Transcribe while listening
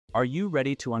Are you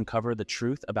ready to uncover the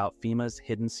truth about FEMA's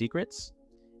hidden secrets?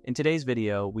 In today's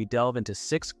video, we delve into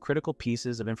 6 critical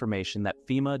pieces of information that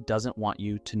FEMA doesn't want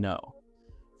you to know.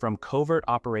 From covert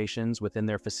operations within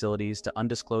their facilities to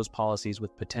undisclosed policies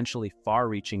with potentially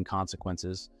far-reaching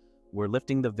consequences, we're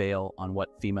lifting the veil on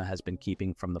what FEMA has been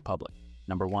keeping from the public.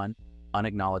 Number 1,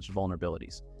 unacknowledged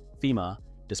vulnerabilities. FEMA,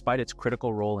 despite its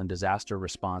critical role in disaster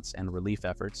response and relief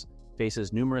efforts,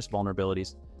 faces numerous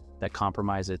vulnerabilities that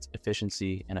compromise its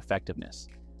efficiency and effectiveness.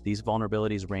 These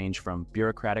vulnerabilities range from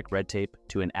bureaucratic red tape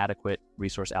to inadequate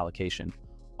resource allocation,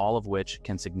 all of which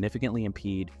can significantly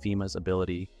impede FEMA's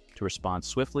ability to respond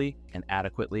swiftly and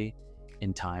adequately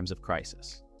in times of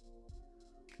crisis.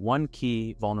 One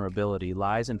key vulnerability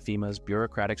lies in FEMA's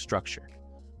bureaucratic structure,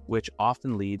 which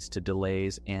often leads to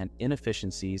delays and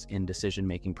inefficiencies in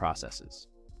decision-making processes.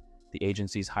 The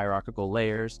agency's hierarchical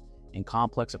layers and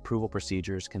complex approval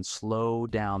procedures can slow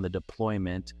down the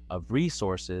deployment of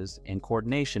resources and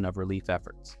coordination of relief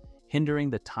efforts, hindering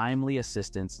the timely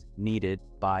assistance needed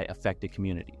by affected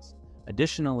communities.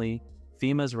 Additionally,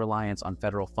 FEMA's reliance on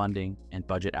federal funding and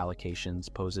budget allocations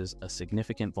poses a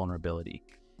significant vulnerability.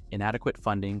 Inadequate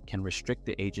funding can restrict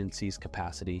the agency's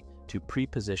capacity to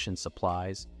pre-position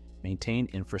supplies, maintain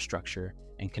infrastructure,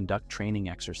 and conduct training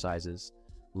exercises,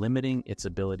 limiting its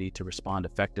ability to respond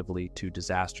effectively to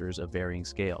disasters of varying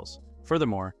scales.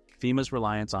 Furthermore, FEMA's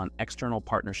reliance on external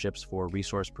partnerships for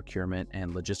resource procurement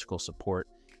and logistical support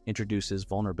introduces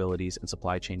vulnerabilities in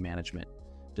supply chain management.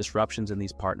 Disruptions in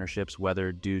these partnerships,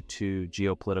 whether due to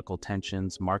geopolitical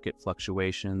tensions, market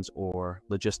fluctuations, or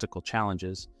logistical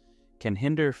challenges, can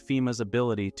hinder FEMA's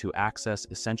ability to access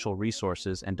essential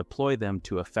resources and deploy them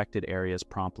to affected areas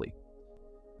promptly.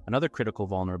 Another critical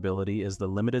vulnerability is the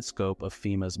limited scope of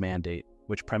FEMA's mandate,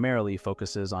 which primarily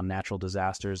focuses on natural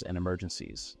disasters and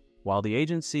emergencies. While the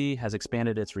agency has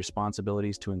expanded its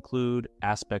responsibilities to include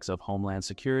aspects of homeland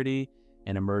security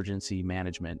and emergency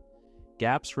management,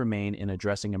 gaps remain in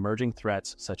addressing emerging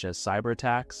threats such as cyber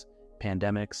attacks,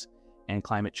 pandemics, and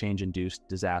climate change-induced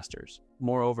disasters.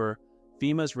 Moreover,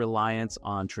 FEMA's reliance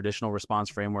on traditional response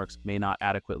frameworks may not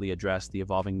adequately address the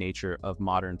evolving nature of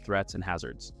modern threats and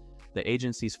hazards. The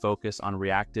agency's focus on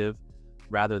reactive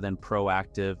rather than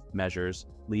proactive measures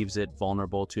leaves it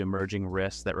vulnerable to emerging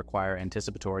risks that require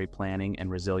anticipatory planning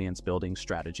and resilience-building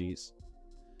strategies.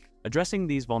 Addressing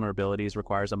these vulnerabilities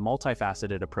requires a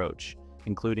multifaceted approach,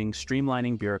 including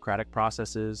streamlining bureaucratic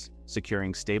processes,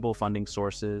 securing stable funding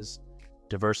sources,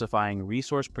 diversifying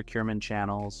resource procurement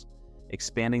channels,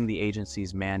 expanding the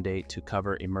agency's mandate to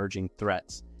cover emerging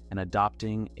threats, and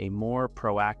adopting a more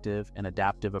proactive and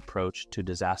adaptive approach to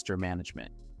disaster management.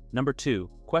 Number 2,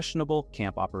 questionable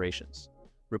camp operations.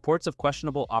 Reports of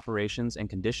questionable operations and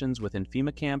conditions within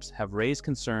FEMA camps have raised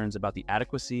concerns about the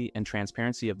adequacy and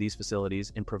transparency of these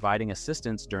facilities in providing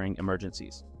assistance during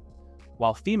emergencies.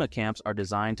 While FEMA camps are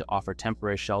designed to offer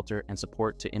temporary shelter and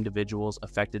support to individuals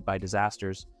affected by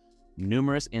disasters,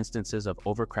 numerous instances of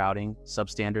overcrowding,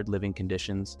 substandard living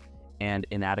conditions, and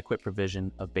inadequate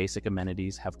provision of basic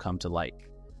amenities have come to light.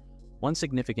 One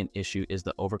significant issue is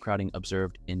the overcrowding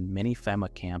observed in many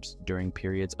FEMA camps during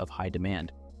periods of high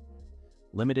demand.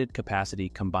 Limited capacity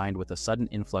combined with a sudden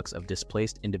influx of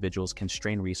displaced individuals can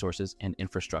strain resources and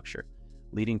infrastructure,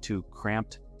 leading to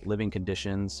cramped living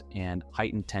conditions and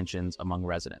heightened tensions among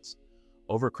residents.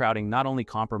 Overcrowding not only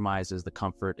compromises the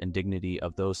comfort and dignity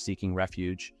of those seeking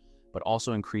refuge, but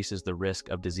also increases the risk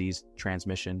of disease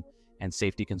transmission and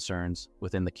safety concerns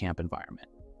within the camp environment.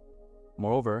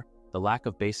 Moreover, the lack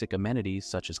of basic amenities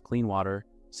such as clean water,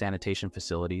 sanitation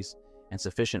facilities, and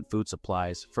sufficient food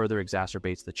supplies further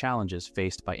exacerbates the challenges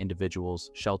faced by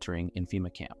individuals sheltering in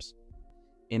FEMA camps.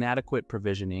 Inadequate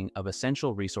provisioning of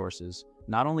essential resources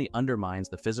not only undermines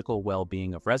the physical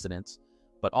well-being of residents,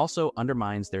 but also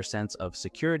undermines their sense of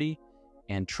security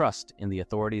and trust in the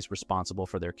authorities responsible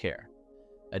for their care.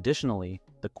 Additionally,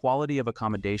 the quality of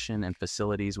accommodation and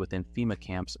facilities within FEMA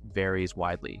camps varies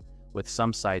widely, with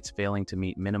some sites failing to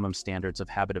meet minimum standards of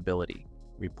habitability.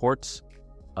 Reports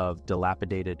of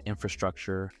dilapidated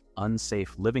infrastructure,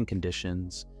 unsafe living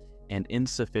conditions, and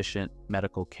insufficient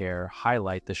medical care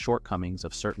highlight the shortcomings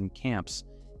of certain camps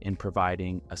in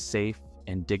providing a safe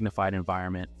and dignified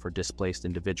environment for displaced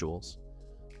individuals.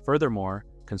 Furthermore,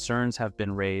 concerns have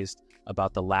been raised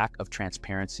about the lack of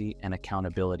transparency and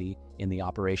accountability in the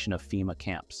operation of FEMA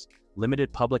camps.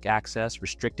 Limited public access,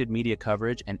 restricted media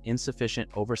coverage, and insufficient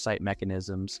oversight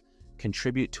mechanisms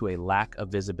contribute to a lack of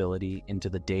visibility into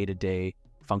the day-to-day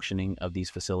functioning of these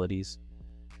facilities,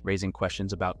 raising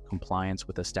questions about compliance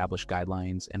with established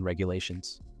guidelines and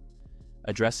regulations.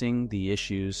 Addressing the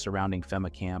issues surrounding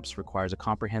FEMA camps requires a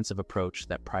comprehensive approach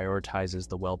that prioritizes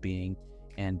the well-being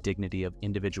and dignity of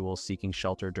individuals seeking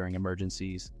shelter during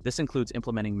emergencies. This includes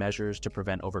implementing measures to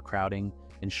prevent overcrowding,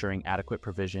 ensuring adequate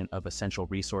provision of essential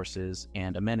resources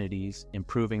and amenities,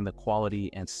 improving the quality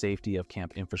and safety of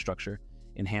camp infrastructure,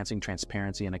 enhancing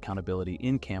transparency and accountability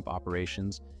in camp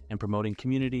operations, and promoting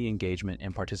community engagement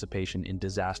and participation in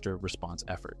disaster response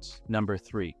efforts. Number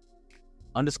 3,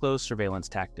 undisclosed surveillance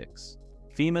tactics.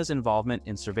 FEMA's involvement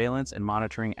in surveillance and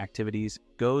monitoring activities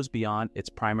goes beyond its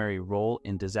primary role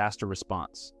in disaster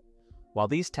response. While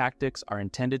these tactics are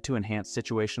intended to enhance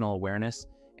situational awareness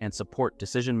and support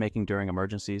decision-making during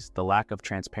emergencies, the lack of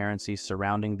transparency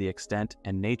surrounding the extent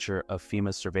and nature of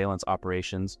FEMA's surveillance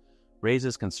operations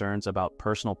raises concerns about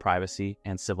personal privacy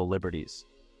and civil liberties.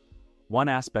 One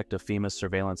aspect of FEMA's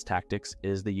surveillance tactics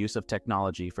is the use of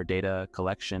technology for data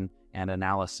collection and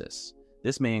analysis.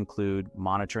 This may include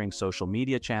monitoring social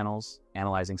media channels,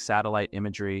 analyzing satellite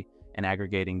imagery, and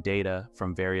aggregating data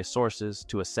from various sources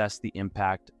to assess the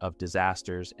impact of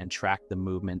disasters and track the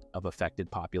movement of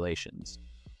affected populations.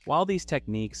 While these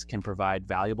techniques can provide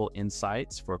valuable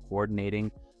insights for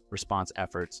coordinating response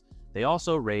efforts, they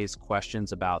also raise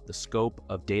questions about the scope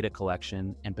of data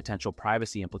collection and potential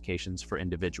privacy implications for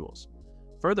individuals.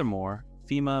 Furthermore,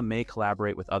 FEMA may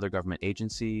collaborate with other government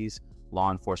agencies,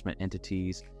 law enforcement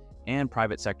entities, and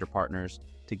private sector partners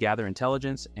to gather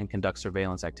intelligence and conduct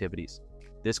surveillance activities.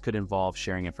 This could involve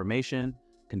sharing information,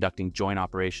 conducting joint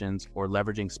operations, or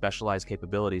leveraging specialized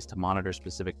capabilities to monitor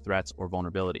specific threats or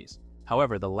vulnerabilities.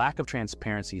 However, the lack of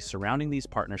transparency surrounding these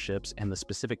partnerships and the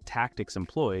specific tactics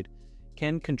employed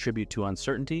can contribute to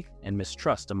uncertainty and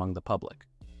mistrust among the public.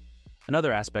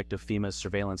 Another aspect of FEMA's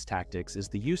surveillance tactics is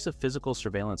the use of physical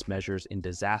surveillance measures in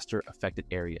disaster-affected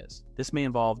areas. This may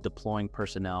involve deploying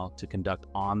personnel to conduct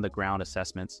on-the-ground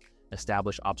assessments,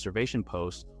 establish observation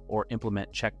posts, or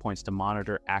implement checkpoints to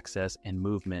monitor access and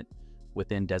movement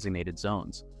within designated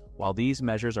zones. While these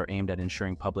measures are aimed at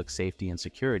ensuring public safety and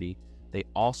security, they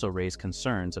also raise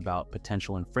concerns about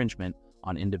potential infringement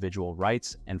on individual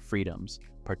rights and freedoms,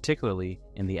 particularly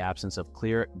in the absence of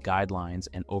clear guidelines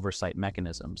and oversight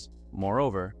mechanisms.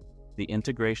 Moreover, the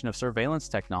integration of surveillance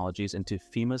technologies into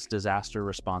FEMA's disaster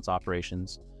response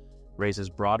operations raises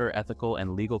broader ethical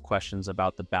and legal questions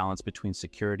about the balance between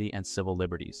security and civil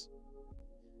liberties.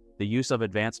 The use of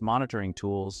advanced monitoring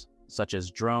tools such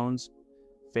as drones,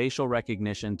 facial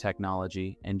recognition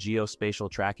technology, and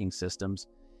geospatial tracking systems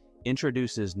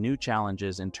introduces new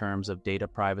challenges in terms of data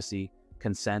privacy,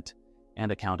 consent,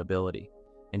 and accountability.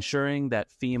 Ensuring that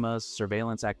FEMA's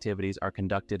surveillance activities are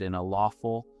conducted in a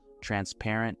lawful,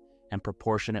 transparent, and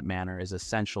proportionate manner is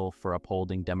essential for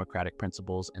upholding democratic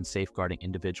principles and safeguarding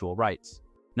individual rights.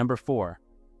 Number 4,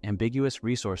 ambiguous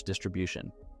resource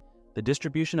distribution. The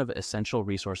distribution of essential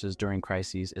resources during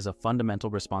crises is a fundamental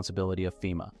responsibility of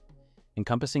FEMA,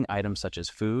 encompassing items such as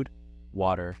food,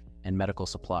 water, and medical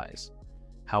supplies.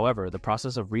 However, the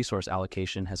process of resource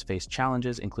allocation has faced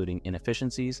challenges including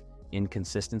inefficiencies,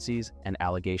 inconsistencies, and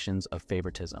allegations of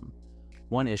favoritism.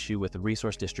 One issue with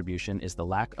resource distribution is the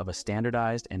lack of a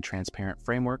standardized and transparent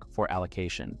framework for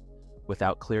allocation.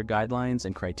 Without clear guidelines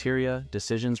and criteria,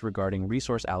 decisions regarding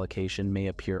resource allocation may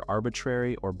appear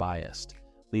arbitrary or biased,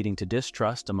 leading to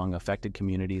distrust among affected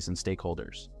communities and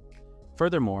stakeholders.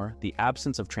 Furthermore, the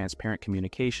absence of transparent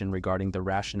communication regarding the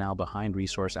rationale behind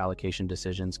resource allocation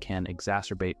decisions can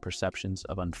exacerbate perceptions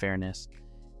of unfairness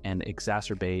and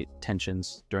exacerbate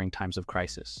tensions during times of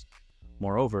crisis.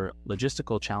 Moreover,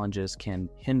 logistical challenges can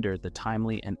hinder the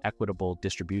timely and equitable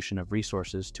distribution of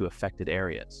resources to affected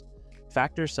areas.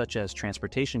 Factors such as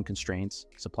transportation constraints,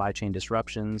 supply chain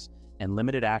disruptions, and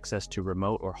limited access to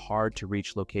remote or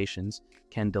hard-to-reach locations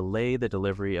can delay the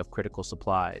delivery of critical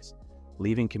supplies,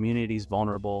 leaving communities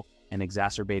vulnerable and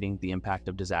exacerbating the impact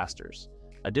of disasters.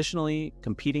 Additionally,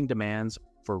 competing demands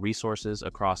for resources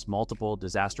across multiple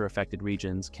disaster-affected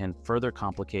regions can further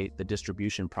complicate the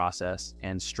distribution process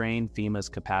and strain FEMA's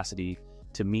capacity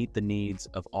to meet the needs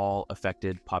of all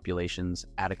affected populations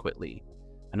adequately.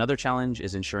 Another challenge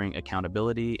is ensuring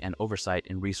accountability and oversight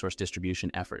in resource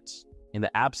distribution efforts. In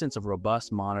the absence of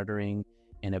robust monitoring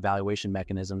and evaluation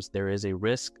mechanisms, there is a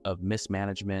risk of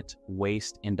mismanagement,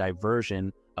 waste, and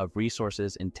diversion of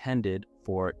resources intended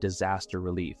for disaster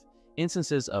relief.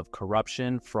 Instances of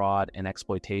corruption, fraud, and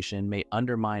exploitation may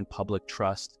undermine public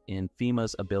trust in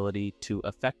FEMA's ability to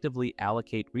effectively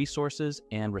allocate resources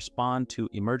and respond to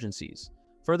emergencies.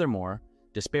 Furthermore,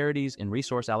 disparities in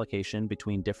resource allocation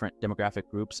between different demographic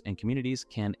groups and communities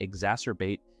can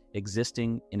exacerbate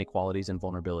existing inequalities and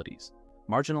vulnerabilities.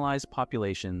 Marginalized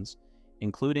populations,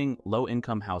 including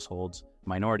low-income households,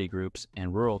 minority groups,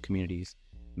 and rural communities,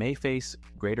 may face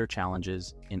greater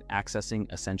challenges in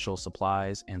accessing essential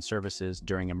supplies and services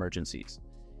during emergencies,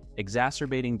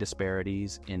 exacerbating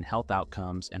disparities in health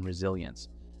outcomes and resilience.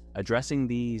 Addressing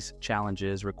these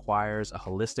challenges requires a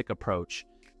holistic approach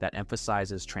that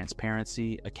emphasizes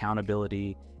transparency,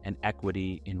 accountability, and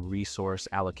equity in resource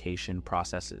allocation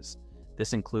processes.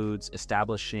 This includes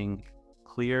establishing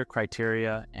clear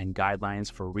criteria and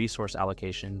guidelines for resource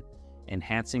allocation,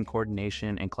 enhancing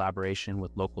coordination and collaboration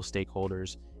with local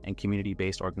stakeholders and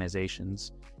community-based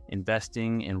organizations,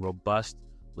 investing in robust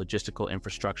logistical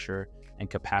infrastructure and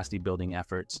capacity-building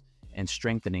efforts, and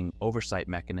strengthening oversight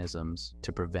mechanisms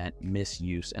to prevent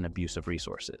misuse and abuse of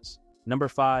resources. Number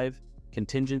 5,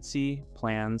 contingency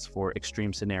plans for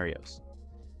extreme scenarios.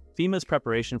 FEMA's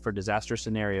preparation for disaster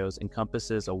scenarios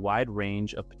encompasses a wide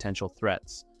range of potential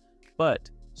threats, but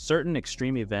certain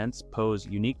extreme events pose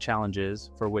unique challenges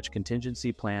for which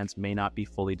contingency plans may not be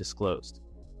fully disclosed.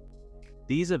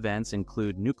 These events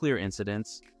include nuclear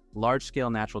incidents, large-scale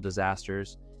natural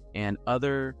disasters, and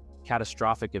other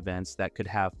catastrophic events that could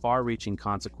have far-reaching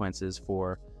consequences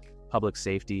for public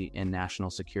safety and national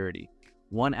security.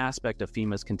 One aspect of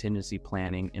FEMA's contingency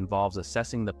planning involves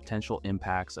assessing the potential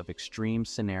impacts of extreme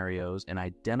scenarios and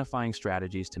identifying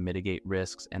strategies to mitigate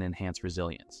risks and enhance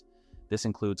resilience. This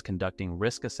includes conducting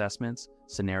risk assessments,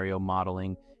 scenario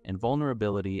modeling, and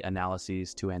vulnerability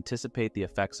analyses to anticipate the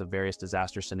effects of various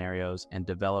disaster scenarios and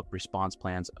develop response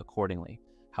plans accordingly.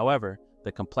 However,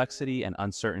 the complexity and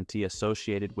uncertainty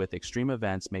associated with extreme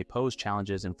events may pose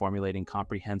challenges in formulating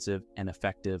comprehensive and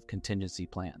effective contingency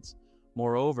plans.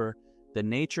 Moreover, the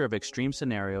nature of extreme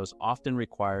scenarios often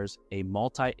requires a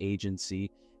multi-agency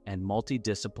and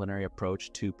multidisciplinary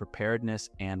approach to preparedness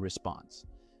and response.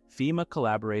 FEMA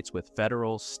collaborates with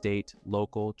federal, state,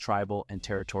 local, tribal, and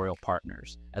territorial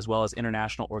partners, as well as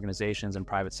international organizations and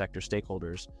private sector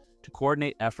stakeholders, to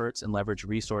coordinate efforts and leverage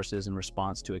resources in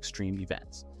response to extreme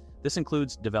events. This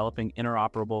includes developing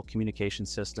interoperable communication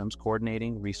systems,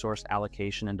 coordinating resource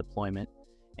allocation and deployment,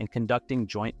 and conducting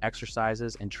joint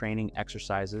exercises and training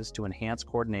exercises to enhance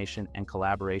coordination and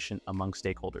collaboration among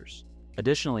stakeholders.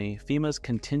 Additionally, FEMA's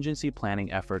contingency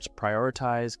planning efforts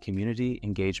prioritize community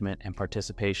engagement and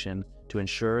participation to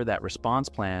ensure that response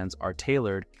plans are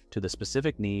tailored to the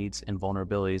specific needs and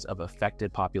vulnerabilities of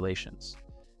affected populations.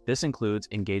 This includes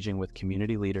engaging with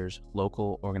community leaders,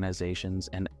 local organizations,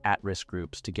 and at-risk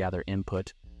groups to gather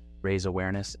input, raise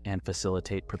awareness, and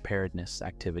facilitate preparedness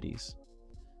activities.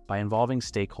 By involving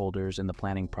stakeholders in the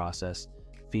planning process,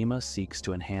 FEMA seeks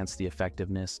to enhance the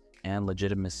effectiveness and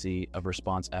legitimacy of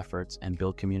response efforts and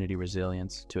build community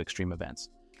resilience to extreme events.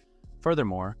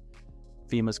 Furthermore,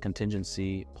 FEMA's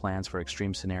contingency plans for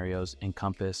extreme scenarios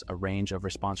encompass a range of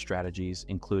response strategies,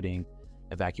 including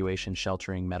evacuation,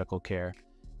 sheltering, medical care,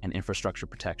 and infrastructure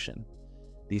protection.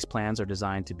 These plans are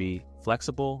designed to be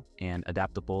flexible and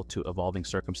adaptable to evolving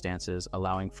circumstances,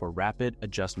 allowing for rapid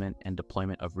adjustment and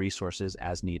deployment of resources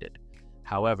as needed.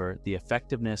 However, the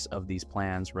effectiveness of these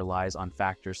plans relies on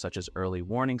factors such as early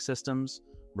warning systems,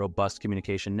 robust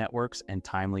communication networks, and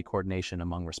timely coordination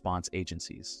among response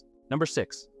agencies. Number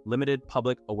 6, limited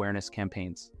public awareness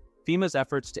campaigns. FEMA's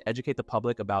efforts to educate the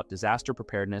public about disaster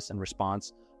preparedness and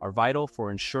response are vital for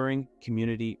ensuring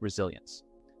community resilience.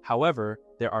 However,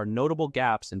 there are notable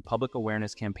gaps in public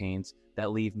awareness campaigns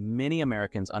that leave many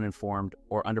Americans uninformed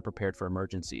or underprepared for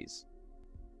emergencies.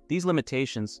 These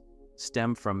limitations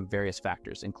stem from various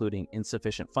factors, including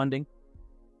insufficient funding,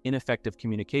 ineffective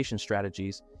communication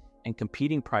strategies, and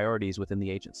competing priorities within the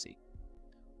agency.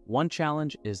 One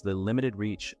challenge is the limited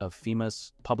reach of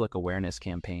FEMA's public awareness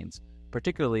campaigns,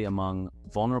 particularly among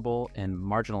vulnerable and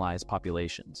marginalized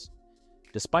populations.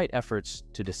 Despite efforts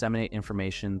to disseminate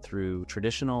information through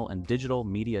traditional and digital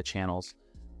media channels,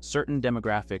 certain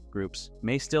demographic groups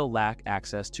may still lack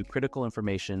access to critical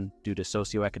information due to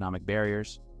socioeconomic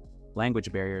barriers,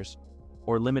 language barriers,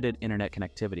 or limited internet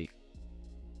connectivity.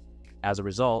 As a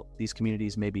result, these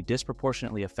communities may be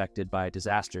disproportionately affected by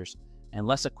disasters and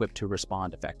less equipped to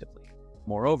respond effectively.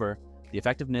 Moreover, the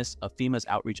effectiveness of FEMA's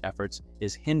outreach efforts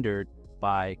is hindered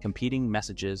by competing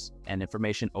messages and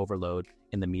information overload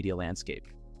in the media landscape.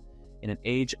 In an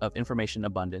age of information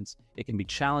abundance, it can be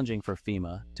challenging for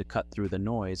FEMA to cut through the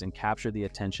noise and capture the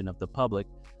attention of the public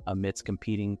amidst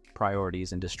competing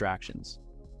priorities and distractions.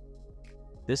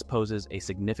 This poses a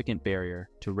significant barrier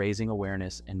to raising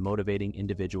awareness and motivating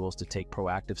individuals to take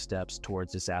proactive steps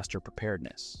towards disaster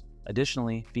preparedness.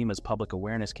 Additionally, FEMA's public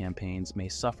awareness campaigns may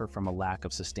suffer from a lack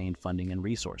of sustained funding and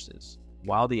resources.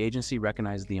 While the agency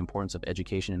recognizes the importance of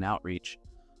education and outreach,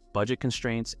 budget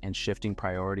constraints and shifting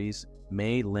priorities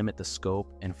may limit the scope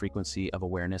and frequency of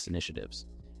awareness initiatives.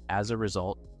 As a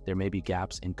result, there may be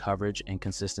gaps in coverage and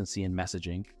consistency in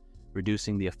messaging,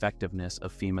 reducing the effectiveness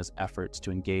of FEMA's efforts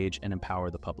to engage and empower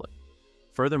the public.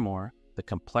 Furthermore, the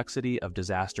complexity of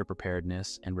disaster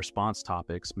preparedness and response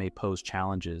topics may pose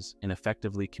challenges in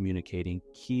effectively communicating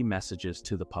key messages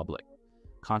to the public.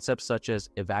 Concepts such as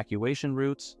evacuation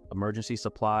routes, emergency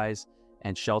supplies,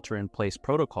 and shelter-in-place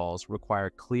protocols require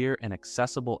clear and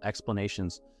accessible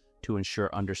explanations to ensure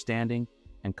understanding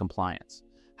and compliance.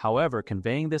 However,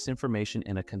 conveying this information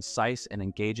in a concise and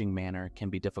engaging manner can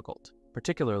be difficult,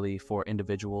 particularly for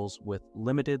individuals with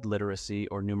limited literacy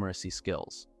or numeracy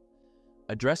skills.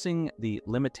 Addressing the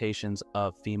limitations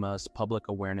of FEMA's public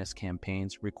awareness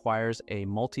campaigns requires a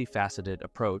multifaceted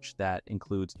approach that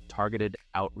includes targeted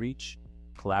outreach,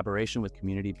 collaboration with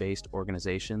community-based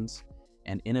organizations,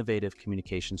 and innovative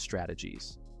communication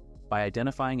strategies. By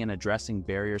identifying and addressing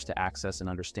barriers to access and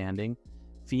understanding,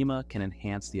 FEMA can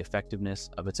enhance the effectiveness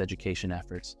of its education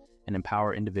efforts and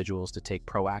empower individuals to take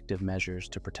proactive measures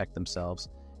to protect themselves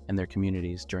and their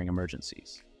communities during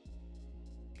emergencies.